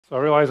So I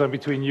realize I'm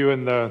between you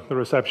and the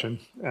reception,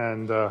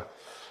 and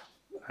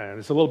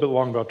it's a little bit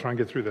long, but I'll try and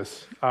get through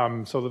this.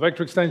 So the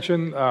vector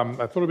extension, I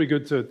thought it'd be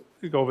good to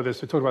go over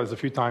this. We talked about this a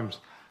few times.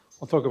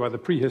 I'll talk about the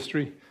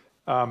prehistory.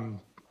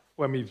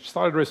 When we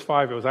started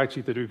RISC-V, it was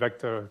actually to do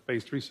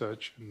vector-based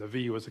research, and the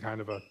V was a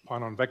kind of a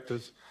pun on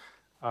vectors.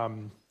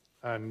 And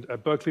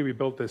at Berkeley, we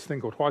built this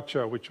thing called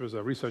Watcher, which was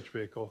a research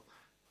vehicle,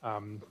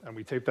 and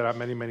we taped that out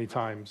many, many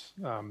times.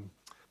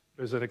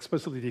 There's an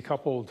explicitly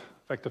decoupled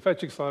vector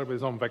fetch accelerator with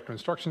its own vector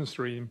instruction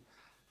stream.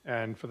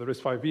 And for the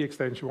RISC-V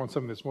extension, we want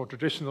something that's more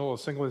traditional, a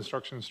single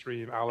instruction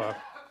stream, a la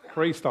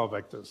Cray-style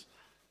vectors.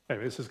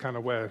 Anyway, this is kind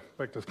of where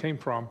vectors came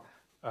from.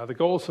 The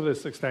goals for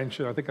this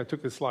extension, I think I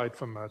took this slide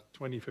from a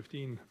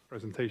 2015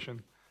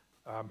 presentation,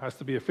 has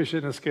to be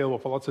efficient and scalable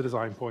for lots of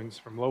design points,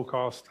 from low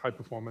cost, high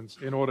performance,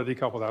 in order,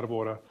 decoupled, out of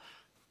order,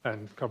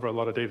 and cover a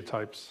lot of data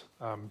types.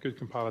 Good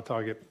compiler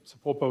target,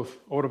 support both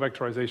auto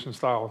vectorization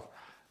style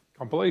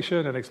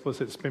compilation and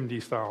explicit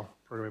SPIMD style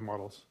programming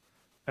models,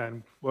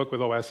 and work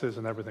with OSs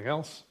and everything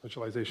else,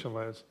 virtualization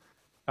layers.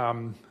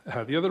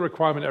 The other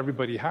requirement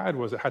everybody had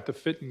was it had to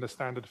fit in the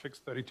standard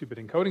fixed 32-bit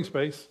encoding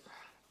space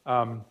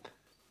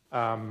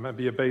and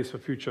be a base for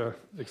future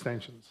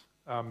extensions.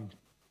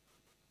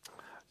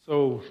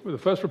 So the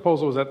first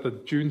proposal was at the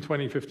June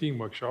 2015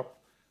 workshop.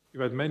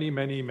 We've had many,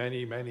 many,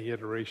 many, many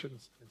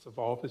iterations. It's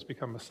evolved. It's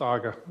become a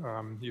saga.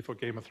 You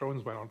thought Game of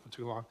Thrones went on for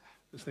too long.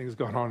 This thing's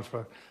gone on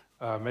for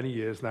many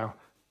years now.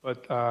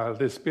 But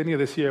this beginning of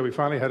this year, we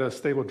finally had a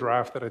stable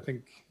draft that I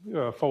think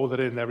folded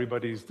in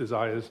everybody's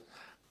desires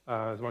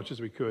as much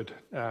as we could.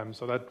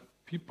 So that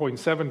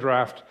 0.7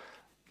 draft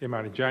came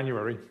out in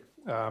January.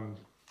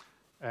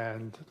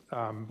 And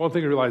one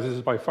thing to realize, this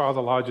is by far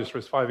the largest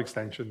RISC-V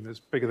extension. It's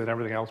bigger than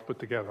everything else put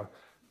together,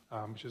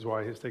 which is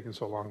why it's taken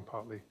so long,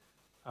 partly.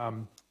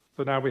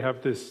 So now we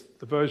have this,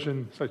 the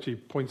version, it's actually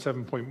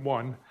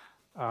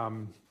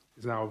 0.7.1,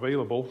 is now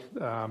available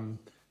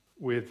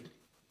with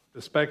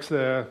the specs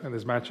there, and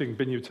there's matching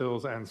bin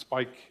utils and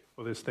spike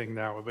for this thing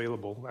now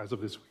available as of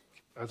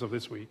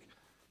this week,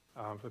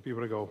 for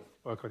people to go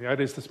work on. The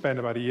idea is to spend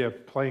about a year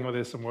playing with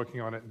this and working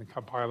on it in the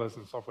compilers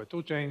and software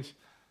toolchains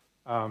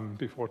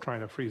before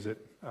trying to freeze it.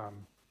 So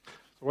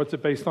what's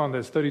it based on?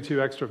 There's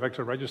 32 extra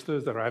vector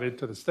registers that are added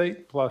to the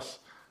state, plus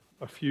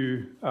a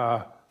few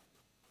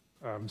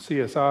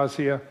CSRs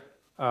here.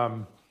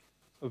 The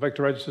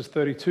vector registers,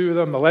 32 of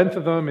them. The length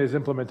of them is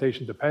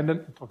implementation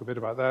dependent. We'll talk a bit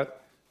about that.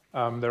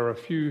 There are a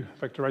few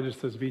vector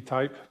registers,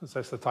 vtype, that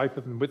sets the type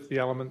and width of the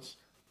elements.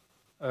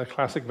 A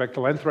classic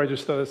vector length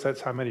register that sets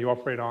how many you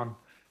operate on.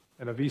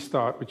 And a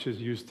vstart, which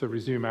is used to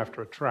resume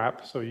after a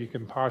trap. So you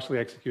can partially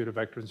execute a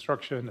vector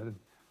instruction and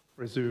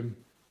resume.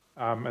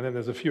 And then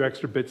there's a few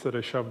extra bits that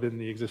are shoved in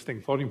the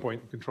existing floating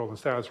point control and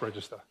status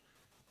register.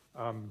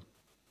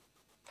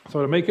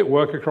 So to make it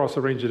work across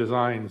a range of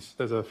designs,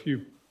 there's a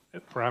few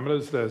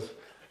parameters. There's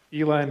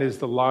ELAN is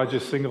the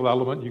largest single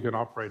element you can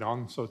operate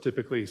on, so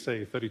typically,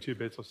 say, 32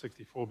 bits or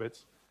 64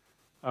 bits.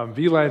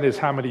 VLAN is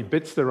how many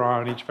bits there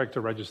are on each vector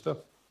register.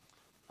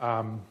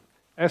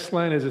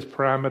 SLAN is this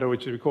parameter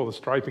which we call the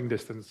striping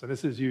distance, and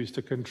this is used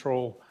to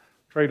control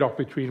trade-off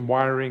between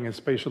wiring and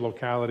spatial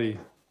locality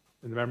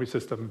in the memory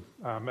system.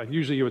 And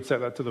usually you would set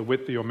that to the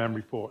width of your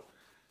memory port.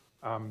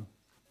 And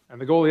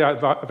the goal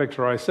of the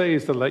vector ISA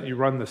is to let you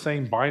run the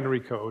same binary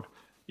code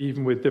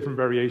even with different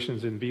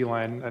variations in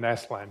VLAN and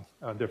SLAN,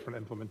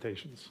 different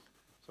implementations.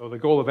 So the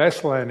goal of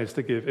SLAN is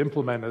to give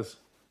implementers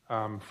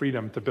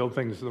freedom to build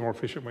things the more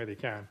efficient way they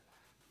can.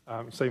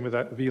 Same with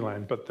that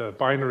VLAN, but the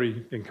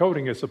binary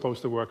encoding is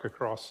supposed to work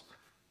across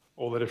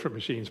all the different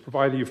machines,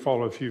 provided you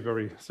follow a few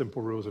very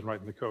simple rules in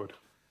writing the code.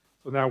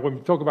 So now when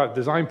we talk about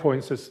design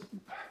points, this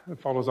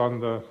follows on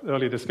the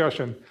earlier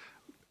discussion.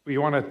 We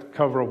want to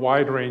cover a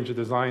wide range of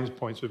design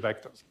points with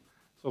vectors.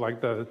 So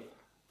like the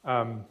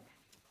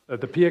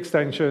P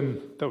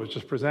extension that was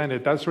just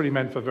presented, that's really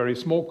meant for very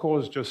small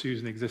cores, just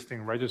using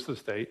existing register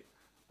state.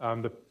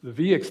 The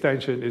V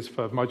extension is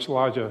for much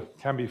larger,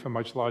 can be for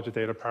much larger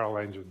data parallel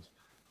engines.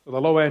 So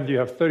the low end, you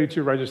have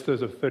 32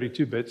 registers of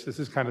 32 bits. This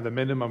is kind of the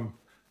minimum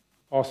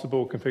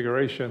possible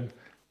configuration.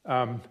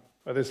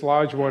 But this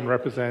large one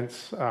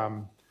represents,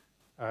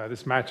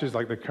 this matches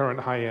like the current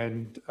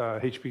high-end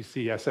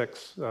HPC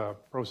SX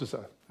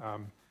processor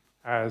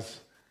as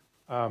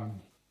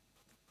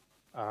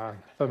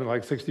something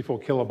like 64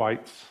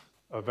 kilobytes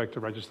of vector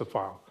register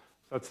file.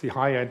 So that's the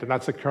high end, and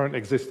that's the current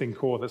existing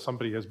core that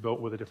somebody has built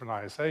with a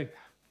different ISA. We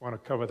want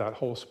to cover that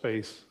whole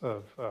space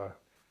of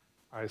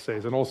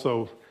ISAs. And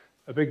also,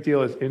 a big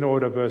deal is in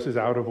order versus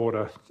out of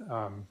order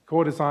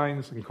core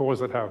designs, and cores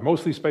that have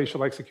mostly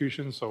spatial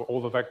execution, so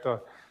all the vector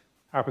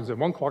happens in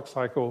one clock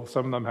cycle.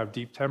 Some of them have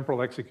deep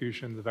temporal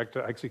execution. The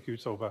vector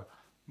executes over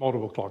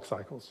multiple clock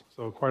cycles.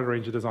 So quite a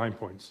range of design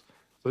points.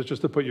 So it's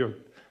just to put your,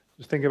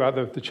 just think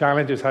about the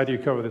challenges. How do you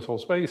cover this whole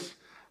space?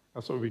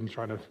 That's what we've been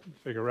trying to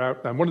figure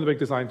out. And one of the big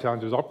design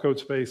challenges is opcode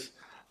space.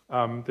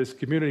 This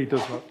community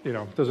does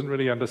not, doesn't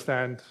really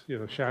understand,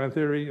 Shannon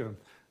theory.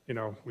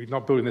 We're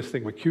not building this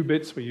thing with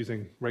qubits. We're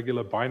using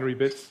regular binary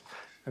bits.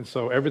 And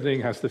so everything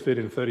has to fit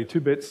in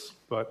 32 bits,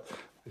 but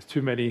there's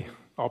too many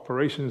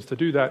operations to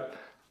do that.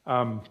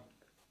 The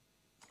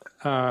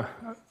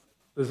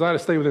desire to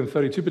stay within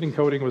 32-bit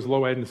encoding was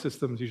low-end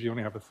systems usually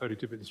only have a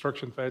 32-bit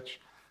instruction fetch.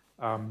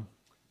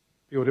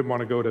 People didn't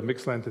want to go to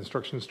mixed-length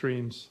instruction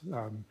streams.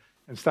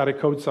 And static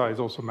code size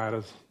also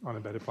matters on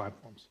embedded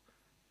platforms.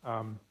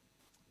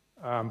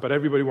 But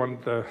everybody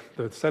wanted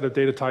the set of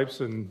data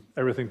types, and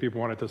everything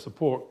people wanted to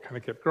support kind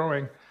of kept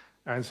growing.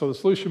 And so the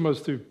solution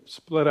was to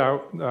split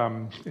out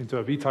into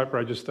a vtype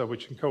register,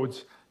 which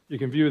encodes. You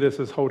can view this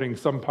as holding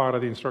some part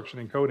of the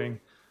instruction encoding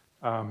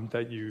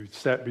that you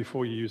set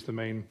before you use the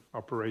main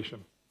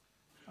operation.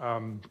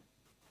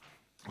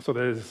 So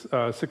there's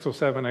 6 or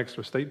 7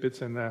 extra state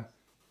bits in there.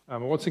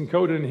 What's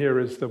encoded in here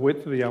is the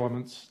width of the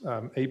elements,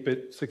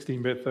 8-bit,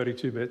 16-bit,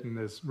 32-bit, and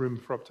there's room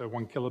for up to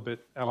 1 kilobit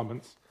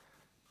elements.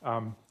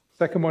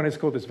 Second one is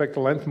called this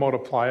vector length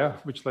multiplier,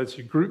 which lets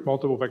you group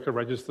multiple vector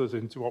registers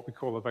into what we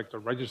call a vector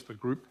register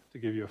group to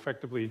give you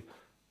effectively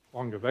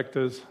longer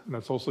vectors, and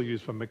that's also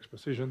used for mixed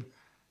precision.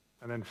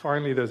 And then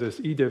finally, there's this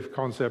ediff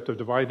concept of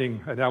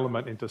dividing an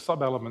element into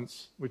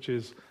sub-elements, which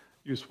is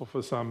useful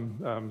for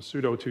some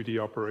pseudo 2D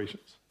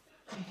operations.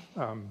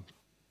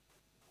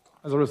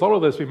 As a result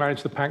of this, we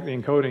managed to pack the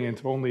encoding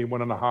into only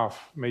 1.5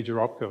 major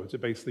opcodes.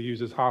 It basically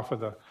uses half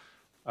of the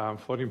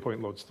floating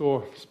point load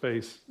store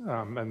space,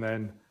 and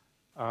then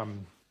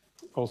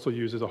also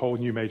uses a whole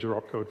new major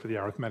opcode for the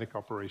arithmetic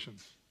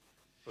operations.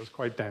 So it's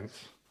quite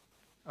dense.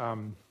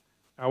 Now,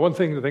 one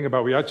thing to think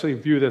about, we actually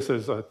view this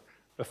as a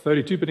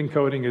 32-bit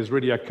encoding is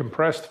really a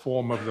compressed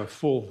form of the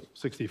full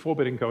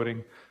 64-bit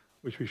encoding,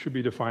 which we should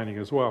be defining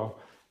as well.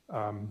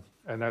 And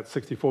that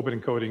 64-bit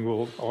encoding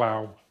will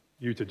allow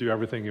you to do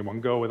everything in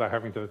one go without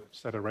having to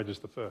set a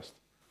register first.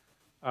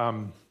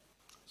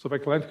 So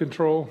vector length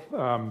control,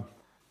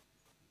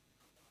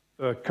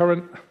 the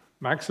current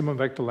maximum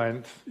vector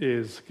length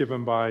is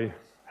given by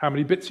how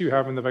many bits you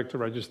have in the vector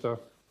register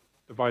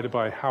divided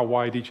by how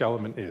wide each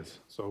element is.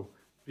 So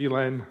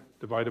VLEN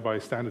divided by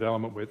standard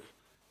element width,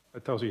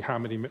 that tells you how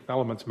many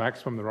elements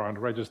maximum there are in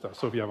the register.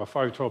 So if you have a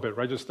 512-bit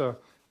register,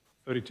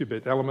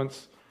 32-bit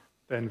elements,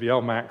 then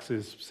VL max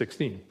is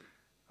 16.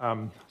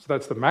 So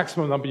that's the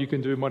maximum number you can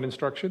do in one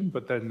instruction,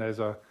 but then there's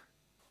a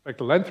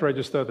vector length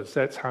register that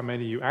sets how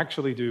many you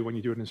actually do when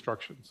you do an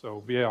instruction.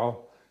 So VL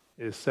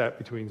is set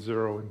between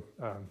 0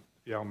 and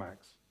VL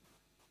max.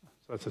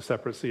 So that's a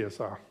separate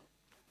CSR.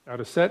 Now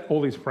to set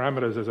all these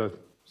parameters as a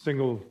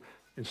single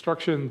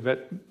instruction,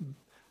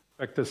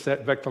 vector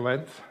set vector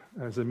length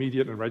as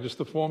immediate and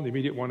register form. The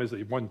immediate one is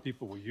the one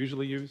people will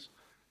usually use.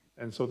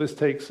 And so this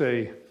takes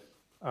a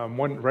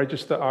one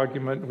register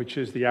argument, which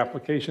is the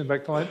application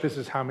vector length. This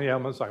is how many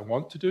elements I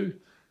want to do.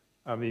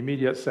 The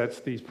immediate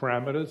sets these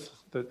parameters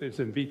that is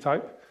in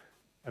vtype,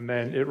 and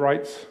then it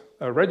writes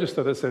a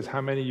register that says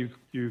how many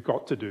you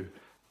got to do.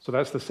 So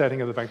that's the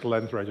setting of the vector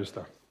length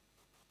register.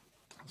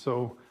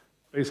 So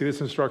basically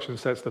this instruction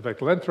sets the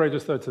vector length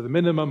register to the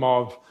minimum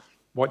of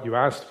what you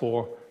asked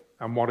for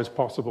and what is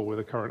possible with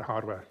the current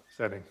hardware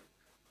setting,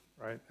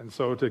 right? And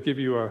so to give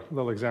you a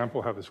little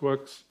example how this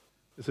works,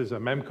 this is a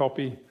mem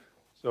copy.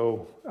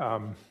 So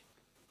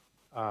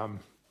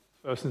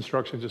first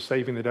instruction, just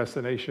saving the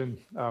destination.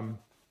 And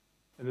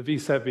the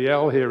vset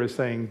VL here is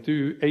saying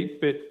do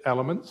 8-bit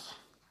elements.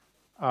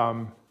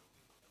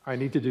 I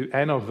need to do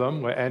n of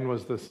them, where n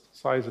was the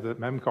size of the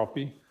mem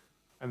copy.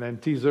 And then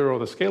T0,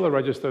 the scalar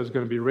register, is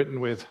going to be written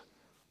with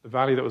the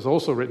value that was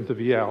also written to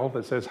VL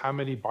that says how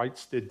many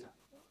bytes did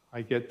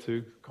I get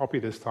to copy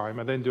this time,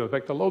 and then do a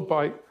vector load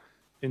byte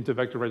into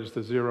vector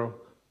register 0.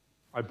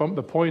 I bump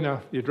the pointer,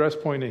 the address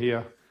pointer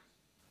here,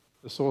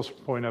 the source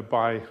pointer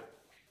by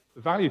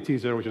the value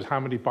T0, which is how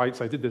many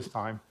bytes I did this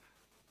time.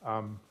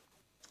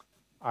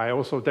 I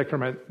also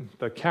decrement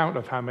the count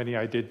of how many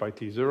I did by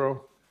T0,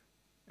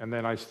 and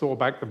then I store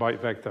back the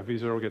byte vector.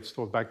 V0 gets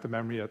stored back to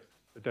memory at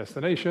the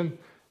destination,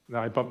 and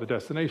then I bump the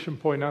destination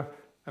pointer,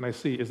 and I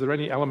see, is there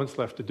any elements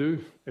left to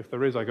do? If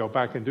there is, I go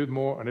back and do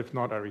more, and if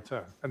not, I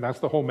return. And that's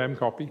the whole mem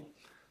copy,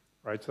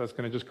 right? So that's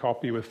going to just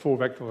copy with 4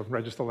 vector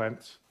register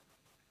lengths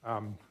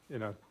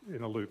in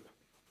a loop.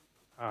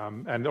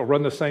 And it'll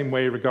run the same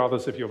way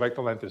regardless if your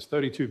vector length is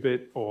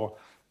 32-bit or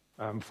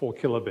 4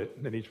 kilobit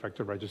in each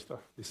vector register.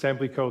 The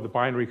assembly code, the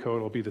binary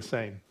code will be the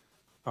same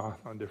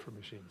on different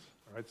machines.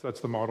 All right, so that's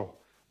the model.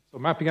 So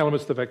mapping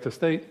elements to vector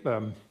state,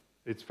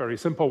 it's very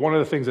simple. One of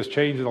the things that's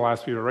changed in the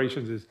last few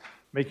iterations is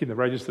making the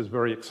registers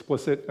very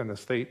explicit and the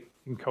state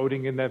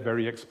encoding in there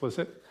very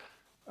explicit.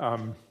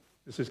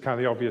 This is kind of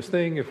the obvious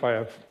thing. If I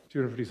have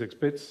 256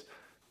 bits,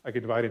 I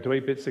can divide into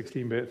 8-bit,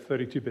 16-bit,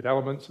 32-bit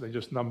elements. They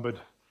just numbered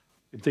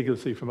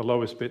contiguously from the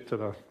lowest bit to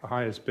the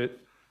highest bit.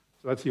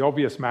 So that's the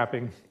obvious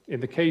mapping. In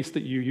the case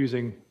that you're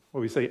using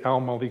what we say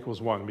L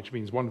equals 1, which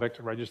means one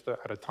vector register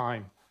at a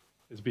time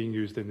is being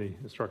used in the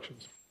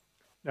instructions.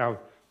 Now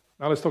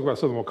let's talk about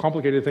some of the more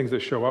complicated things that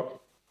show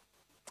up.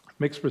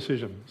 Mixed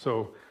precision.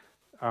 So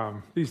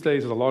these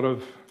days there's a lot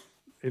of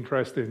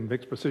interest in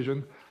mixed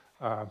precision,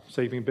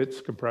 saving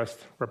bits, compressed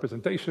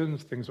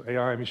representations, things with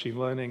AI, machine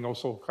learning,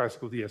 also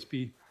classical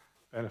DSP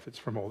benefits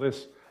from all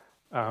this.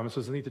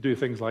 So they need to do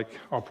things like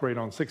operate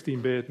on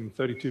 16-bit and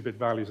 32-bit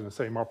values in the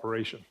same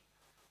operation.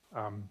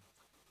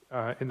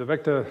 In the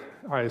vector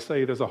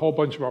ISA, there's a whole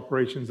bunch of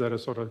operations that are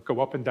sort of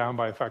go up and down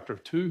by a factor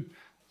of 2.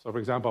 So for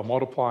example, I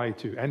multiply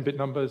to n-bit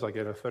numbers, I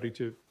get a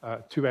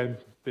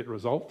 2n-bit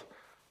result.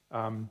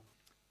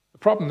 The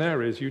problem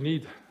there is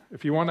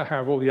if you want to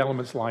have all the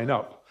elements line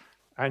up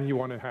and you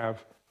want to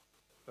have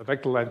the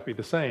vector length be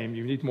the same,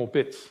 you need more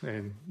bits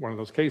in one of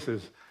those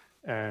cases.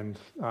 And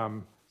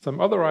some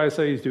other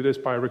ISAs do this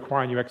by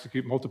requiring you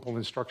execute multiple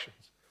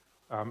instructions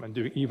and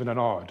do even and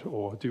odd,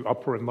 or do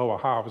upper and lower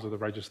halves of the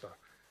register.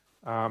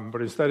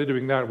 But instead of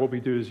doing that, what we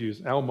do is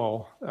use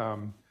LMUL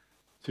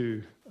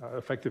to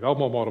effective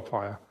LMUL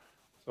multiplier,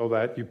 so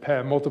that you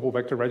pair multiple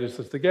vector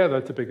registers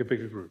together to make a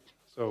bigger group.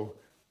 So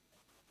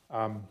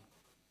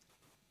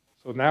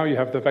now you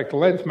have the vector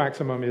length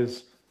maximum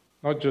is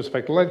not just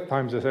vector length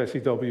times this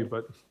SEW,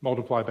 but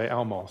multiplied by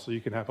LMUL. So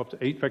you can have up to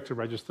 8 vector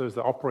registers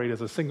that operate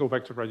as a single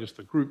vector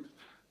register group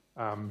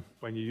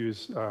when you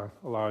use a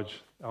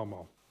large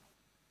LMUL.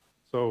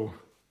 So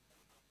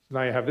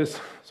now you have this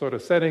sort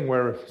of setting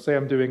where, say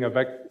I'm doing a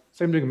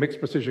mixed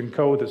precision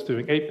code that's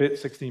doing 8-bit,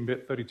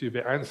 16-bit,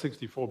 32-bit, and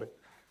 64-bit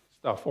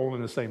stuff all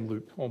in the same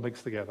loop, all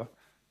mixed together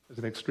as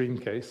an extreme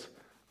case.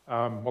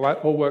 Well, that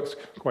all works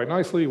quite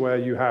nicely where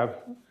you have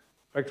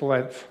vector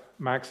length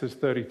max is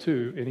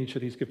 32 in each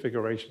of these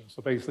configurations.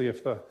 So basically,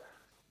 if the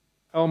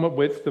element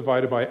width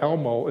divided by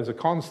LMUL is a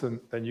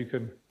constant, then you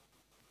can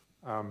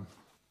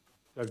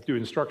do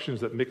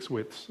instructions that mix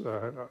widths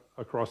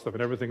across them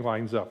and everything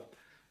lines up.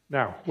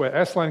 Now, where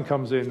SLAN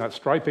comes in, that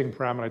striping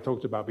parameter I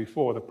talked about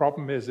before, the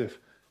problem is if,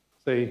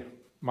 say,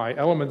 my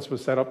elements were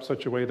set up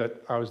such a way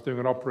that I was doing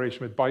an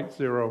operation with byte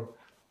 0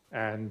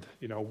 and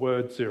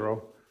word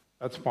 0,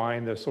 that's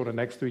fine. They're sort of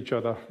next to each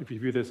other if you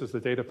view this as the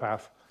data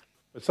path.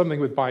 But something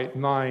with byte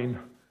 9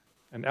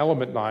 and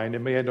element 9, it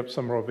may end up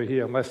somewhere over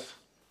here unless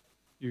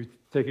you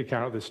take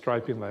account of the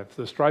striping length.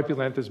 The striping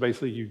length is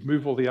basically you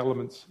move all the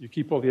elements, you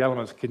keep all the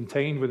elements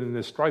contained within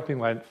this striping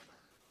length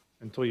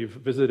until you've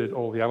visited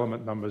all the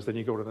element numbers, then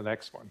you go to the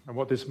next one. And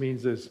what this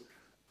means is,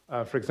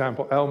 for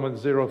example,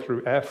 elements 0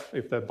 through F,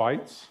 if they're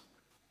bytes,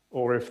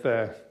 or if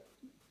they're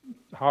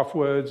half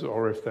words,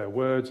 or if they're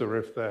words, or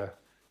if they're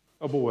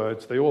double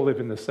words, they all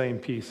live in the same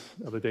piece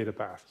of the data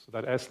path. So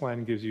that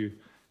SLAN gives you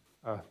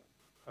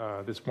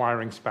this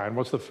wiring span.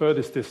 What's the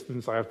furthest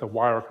distance I have to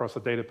wire across the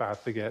data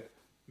path to get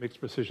mixed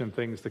precision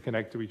things to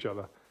connect to each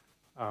other?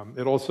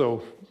 It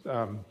also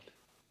kind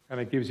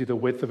of gives you the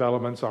width of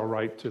elements I'll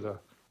write to the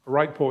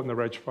write port in the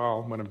reg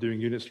file when I'm doing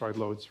unit stride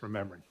loads from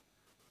memory.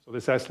 So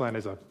this SLAN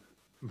is a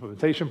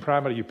implementation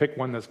parameter. You pick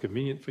one that's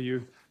convenient for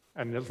you.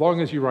 And as long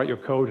as you write your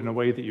code in a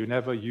way that you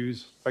never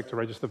use vector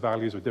register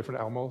values with different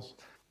LMULs,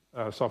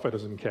 software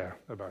doesn't care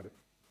about it.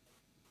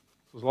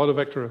 So there's a lot of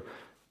vector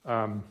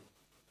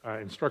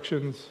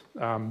instructions.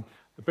 The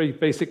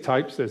basic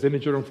types, there's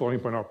integer and floating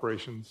point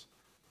operations,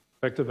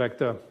 vector,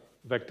 vector,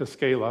 vector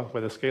scalar,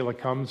 where the scalar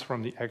comes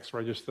from the X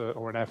register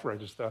or an F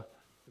register,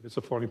 if it's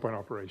a floating point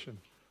operation.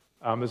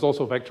 There's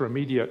also vector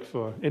immediate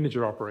for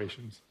integer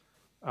operations.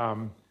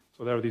 So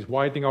there are these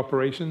widening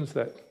operations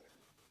that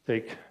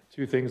take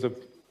two things of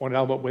one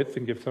element width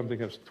and give something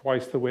that's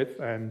twice the width,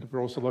 and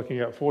we're also looking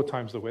at 4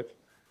 times the width,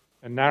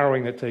 and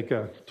narrowing that take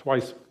a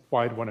twice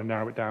wide one and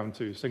narrow it down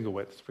to single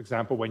widths. For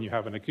example, when you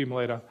have an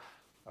accumulator,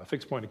 a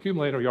fixed point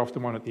accumulator, you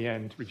often want at the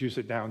end reduce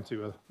it down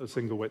to a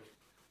single width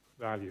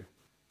value.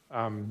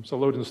 So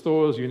load and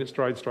stores, unit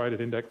stride,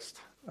 strided, indexed,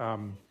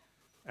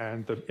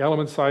 and the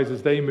element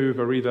sizes they move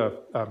are either,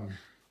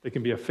 they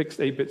can be a fixed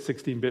 8-bit,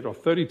 16-bit, or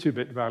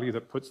 32-bit value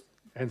that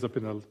ends up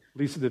in the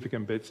least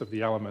significant bits of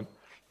the element,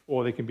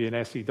 or they can be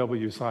an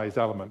SEW-sized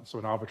element, so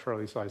an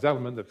arbitrarily sized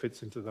element that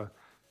fits into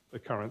the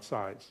current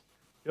size.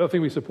 The other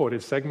thing we support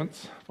is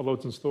segments for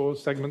loads and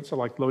stores. Segments are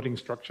like loading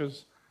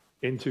structures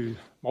into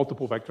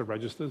multiple vector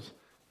registers.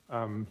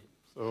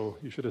 So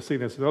you should have seen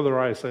this in other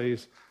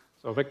ISAs.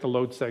 So a vector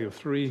load say of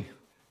 3,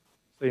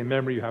 say in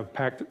memory you have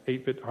packed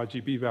 8-bit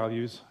RGB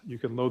values, you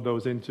can load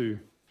those into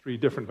 3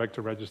 different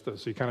vector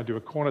registers. So you kind of do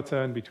a corner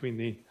turn between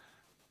the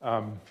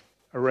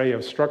array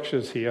of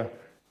structures here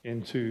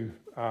into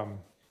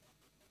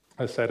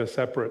a set of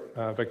separate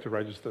vector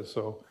registers.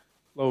 So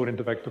load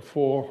into vector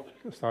 4,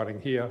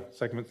 starting here,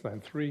 segments then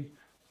 3.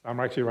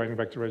 I'm actually writing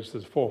vector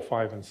registers 4,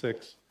 5, and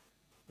 6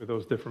 with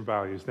those different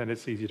values. Then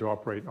it's easy to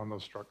operate on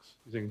those structs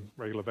using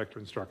regular vector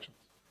instructions.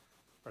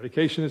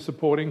 Predication is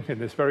supporting in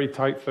this very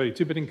tight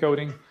 32-bit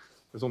encoding.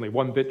 There's only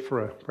 1 bit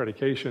for a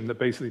predication that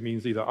basically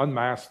means either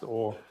unmasked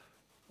or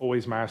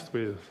always masked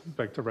with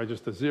vector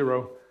register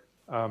 0.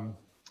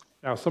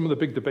 Now, some of the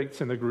big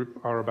debates in the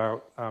group are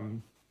about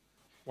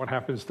what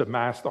happens to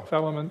masked off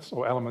elements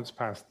or elements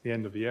past the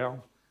end of the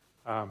L,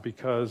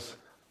 because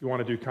you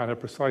want to do kind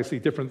of precisely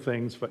different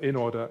things for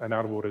in-order and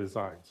out-of-order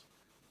designs.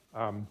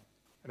 An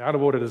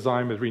out-of-order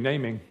design with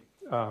renaming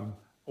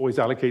always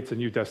allocates a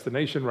new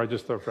destination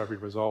register for every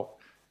result.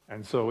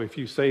 And so if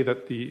you say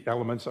that the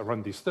elements are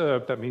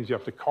undisturbed, that means you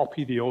have to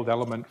copy the old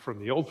element from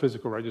the old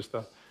physical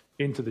register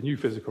into the new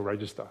physical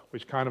register,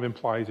 which kind of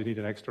implies you need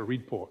an extra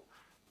read port.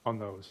 on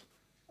those.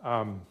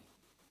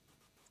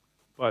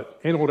 But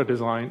in order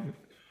design,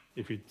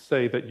 if you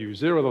say that you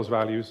zero those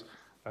values,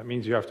 that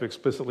means you have to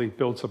explicitly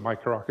build some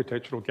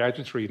microarchitectural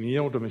gadgetry in the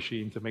older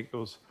machine to make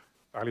those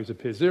values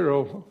appear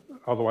zero.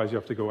 Otherwise, you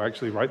have to go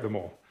actually write them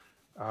all.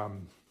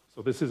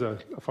 So this is a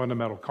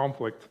fundamental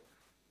conflict.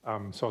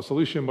 So our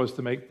solution was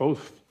to make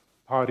both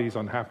parties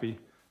unhappy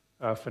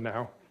for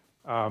now.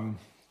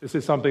 This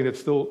is something that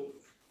still,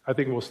 I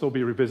think we'll still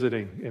be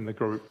revisiting in the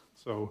group.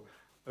 So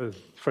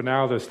for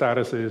now, the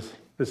status is,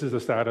 this is the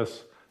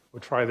status. We'll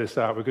try this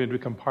out. We're going to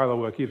do compiler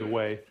work either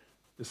way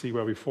to see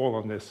where we fall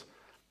on this.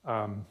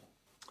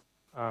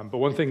 But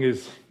one thing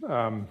is,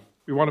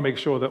 we want to make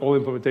sure that all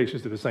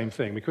implementations do the same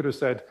thing. We could have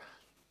said,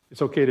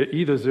 it's okay to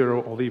either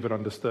zero or leave it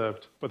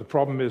undisturbed. But the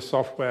problem is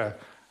software,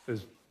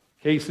 there's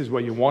cases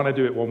where you want to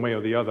do it one way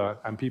or the other,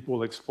 and people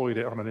will exploit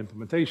it on an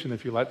implementation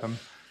if you let them.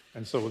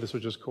 And so this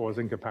would just cause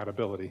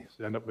incompatibility. So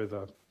you end up with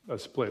a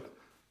split.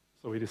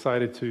 So we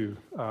decided to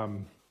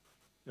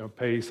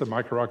pay some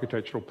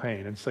microarchitectural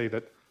pain and say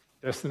that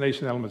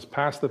destination elements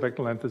past the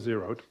vector length are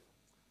zeroed,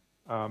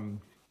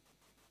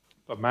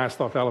 but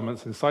masked off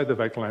elements inside the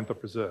vector length are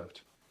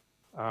preserved.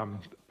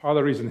 Part of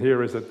the reason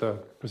here is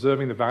that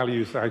preserving the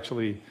values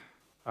actually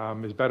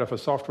is better for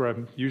software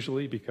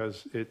usually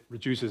because it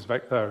reduces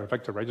vector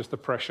register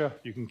pressure.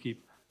 You can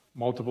keep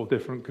multiple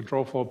different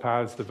control flow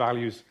paths, the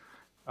values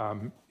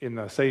in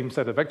the same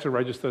set of vector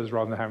registers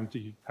rather than having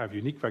to have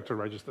unique vector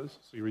registers.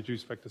 So you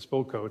reduce vector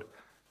spill code.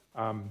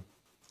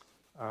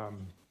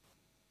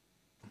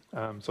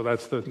 So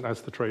that's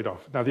the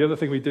trade-off. Now the other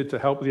thing we did to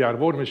help the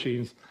out-of-order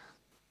machines,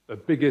 the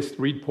biggest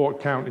read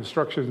port count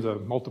instructions are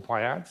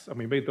multiply adds, and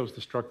we made those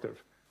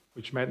destructive,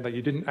 which meant that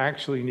you didn't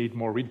actually need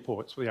more read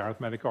ports for the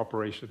arithmetic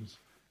operations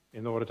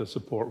in order to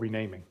support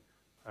renaming,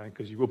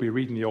 because you will be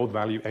reading the old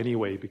value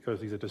anyway because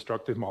these are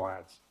destructive mul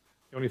adds.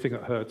 The only thing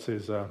that hurts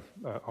is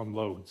on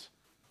loads.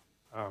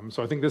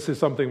 So I think this is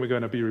something we're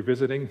going to be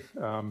revisiting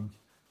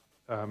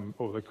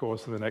over the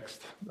course of the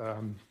next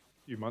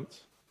few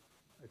months,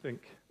 I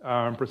think.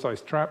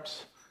 Precise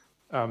traps.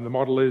 The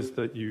model is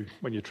that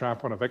when you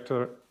trap on a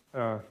vector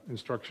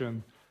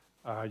instruction,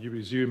 you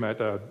resume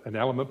at an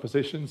element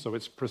position, so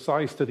it's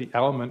precise to the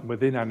element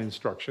within an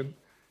instruction.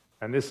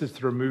 And this is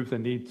to remove the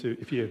need to,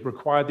 if you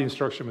required the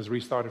instruction was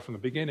restarted from the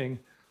beginning,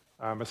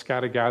 a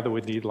scatter gather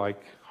would need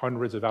like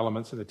hundreds of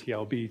elements in the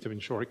TLB to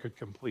ensure it could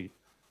complete.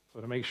 So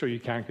to make sure you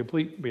can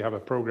complete, we have a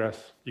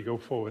progress, you go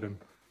forward and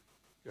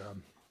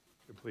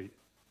complete.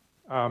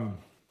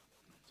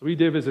 So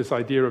EDIV is this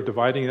idea of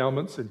dividing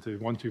elements into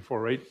 1, 2,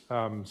 4, 8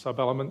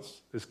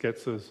 sub-elements. This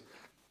gets us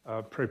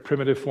a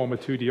primitive form of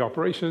 2D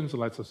operations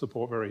and lets us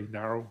support very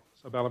narrow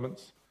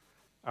sub-elements.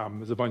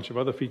 There's a bunch of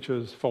other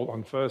features, fault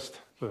on first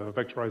for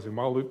vectorizing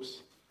while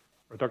loops,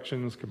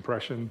 reductions,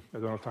 compression. I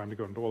don't have time to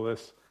go into all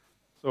this.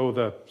 So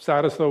the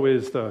status, though,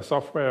 is the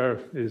software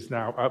is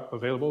now up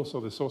available. So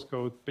the source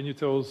code,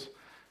 binutils,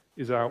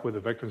 is out with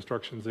the vector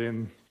instructions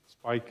in.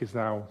 Spike is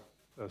now,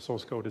 the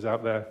source code is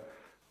out there.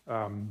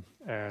 And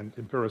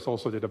Empirus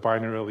also did a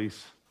binary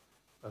release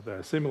of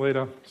their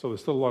simulator. So there's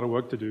still a lot of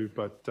work to do,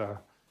 but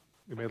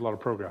we made a lot of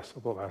progress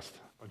over the last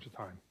bunch of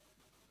time.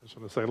 I just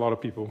want to say a lot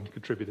of people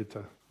contributed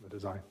to the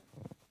design.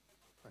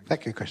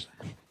 Thank you, Christian.